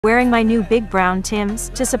Wearing my new big brown Timbs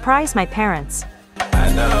to surprise my parents. What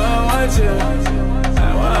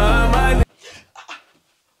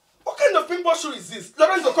kind of pinball shoe is this?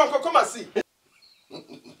 Lorenzo, come and see.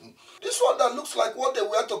 This one that looks like what they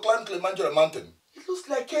wear to climb Kilimanjaro mountain. It looks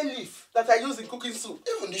like a leaf that I use in cooking soup.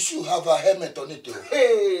 Even the shoe have a helmet on it too.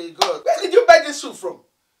 Hey, God. Where did you buy this shoe from?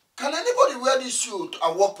 Can anybody wear this shoe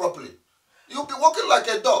and walk properly? You'll be walking like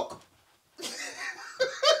a dog.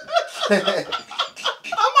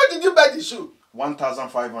 How much did you buy the shoe?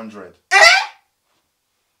 1,500.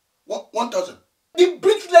 1,000. The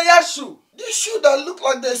bricklayer shoe. This shoe that look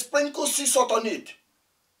like they sprinkle sea salt on it.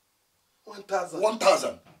 1,000.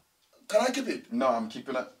 1,000. Can I keep it? No, I'm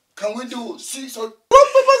keeping it. Can we do sea salt?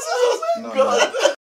 No, no.